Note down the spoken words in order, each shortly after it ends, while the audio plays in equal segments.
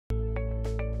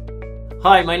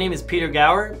Hi, my name is Peter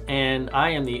Gower, and I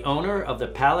am the owner of the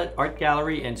Palette Art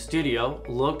Gallery and Studio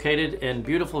located in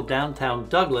beautiful downtown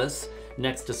Douglas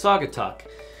next to Saugatuck.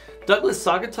 Douglas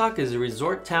Saugatuck is a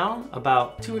resort town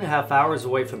about 2.5 hours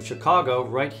away from Chicago,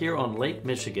 right here on Lake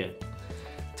Michigan.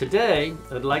 Today,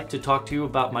 I'd like to talk to you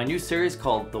about my new series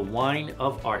called The Wine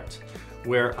of Art,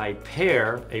 where I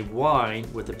pair a wine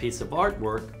with a piece of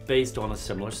artwork based on a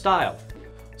similar style.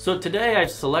 So today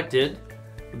I've selected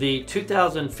the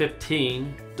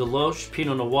 2015 Loach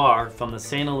Pinot Noir from the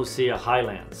Santa Lucia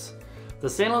Highlands. The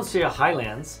Santa Lucia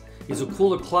Highlands is a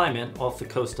cooler climate off the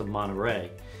coast of Monterey.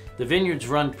 The vineyards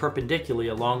run perpendicularly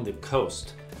along the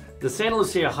coast. The Santa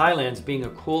Lucia Highlands being a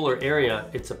cooler area,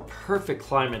 it's a perfect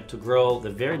climate to grow the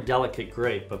very delicate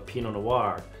grape of Pinot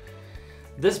Noir.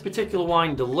 This particular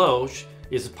wine, Loach,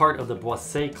 is part of the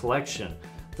Boisset collection.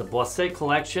 The Boisset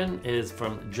collection is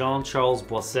from Jean-Charles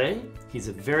Boisset. He's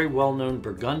a very well-known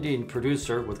Burgundian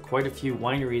producer with quite a few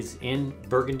wineries in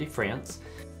Burgundy, France.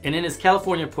 And in his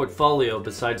California portfolio,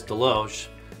 besides Loach,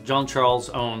 Jean-Charles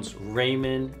owns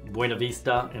Raymond, Buena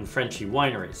Vista, and Frenchy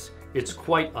wineries. It's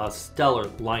quite a stellar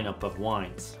lineup of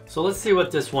wines. So let's see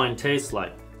what this wine tastes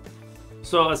like.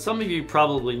 So as some of you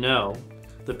probably know,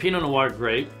 the Pinot Noir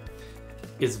grape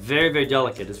is very, very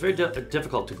delicate. It's very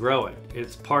difficult to grow it.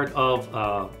 It's part of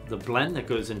the blend that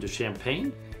goes into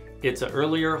Champagne. It's an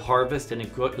earlier harvest and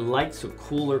it likes a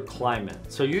cooler climate.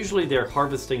 So usually they're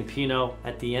harvesting Pinot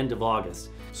at the end of August.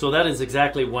 So that is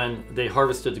exactly when they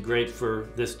harvested the grape for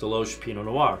this Loach Pinot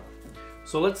Noir.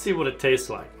 So let's see what it tastes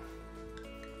like.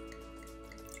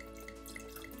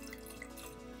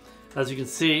 As you can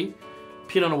see,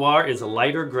 Pinot Noir is a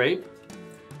lighter grape.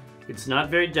 It's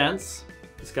not very dense.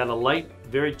 It's got a light,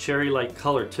 very cherry-like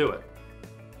color to it.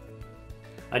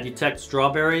 I detect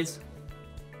strawberries,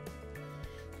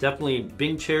 definitely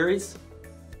Bing cherries.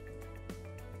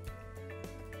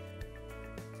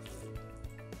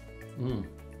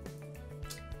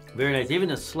 Very nice,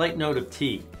 even a slight note of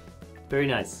tea. Very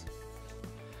nice.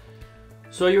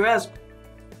 So you ask,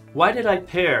 why did I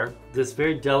pair this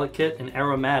very delicate and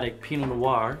aromatic Pinot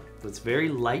Noir that's very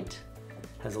light,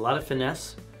 has a lot of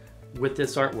finesse, with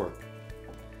this artwork?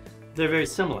 They're very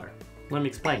similar. Let me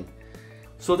explain.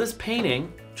 So this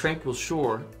painting, Tranquil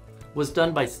Shore, was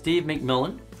done by Steve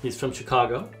McMillen. He's from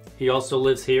Chicago. He also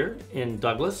lives here in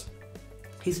Douglas.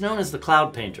 He's known as the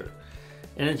cloud painter,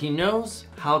 and he knows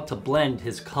how to blend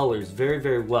his colors very,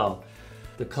 very well.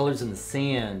 The colors in the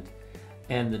sand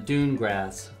and the dune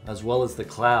grass, as well as the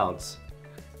clouds.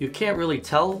 You can't really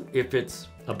tell if it's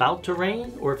about to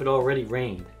rain or if it already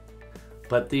rained,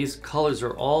 but these colors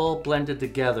are all blended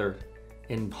together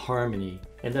in harmony,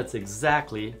 and that's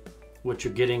exactly what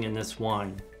you're getting in this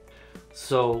wine.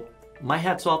 So my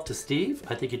hat's off to Steve.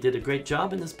 I think he did a great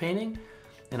job in this painting,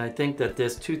 and I think that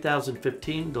this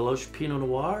 2015 Loach Pinot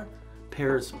Noir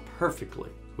pairs perfectly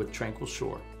with Tranquil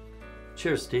Shore.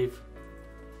 Cheers, Steve.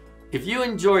 If you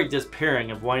enjoyed this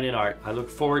pairing of wine and art, I look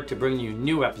forward to bringing you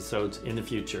new episodes in the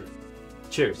future.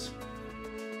 Cheers.